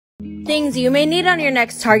Things you may need on your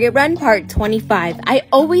next Target run, part 25. I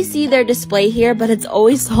always see their display here, but it's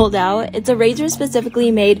always sold out. It's a razor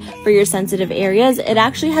specifically made for your sensitive areas. It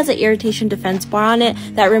actually has an irritation defense bar on it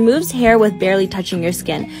that removes hair with barely touching your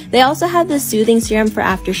skin. They also have the soothing serum for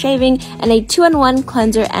after shaving and a 2-in-1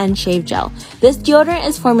 cleanser and shave gel. This deodorant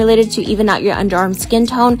is formulated to even out your underarm skin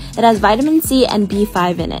tone. It has vitamin C and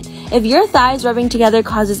B5 in it. If your thighs rubbing together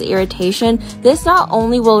causes irritation, this not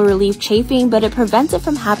only will relieve chafing, but it prevents it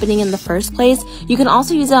from happening in the first place. You can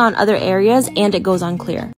also use it on other areas and it goes on clear.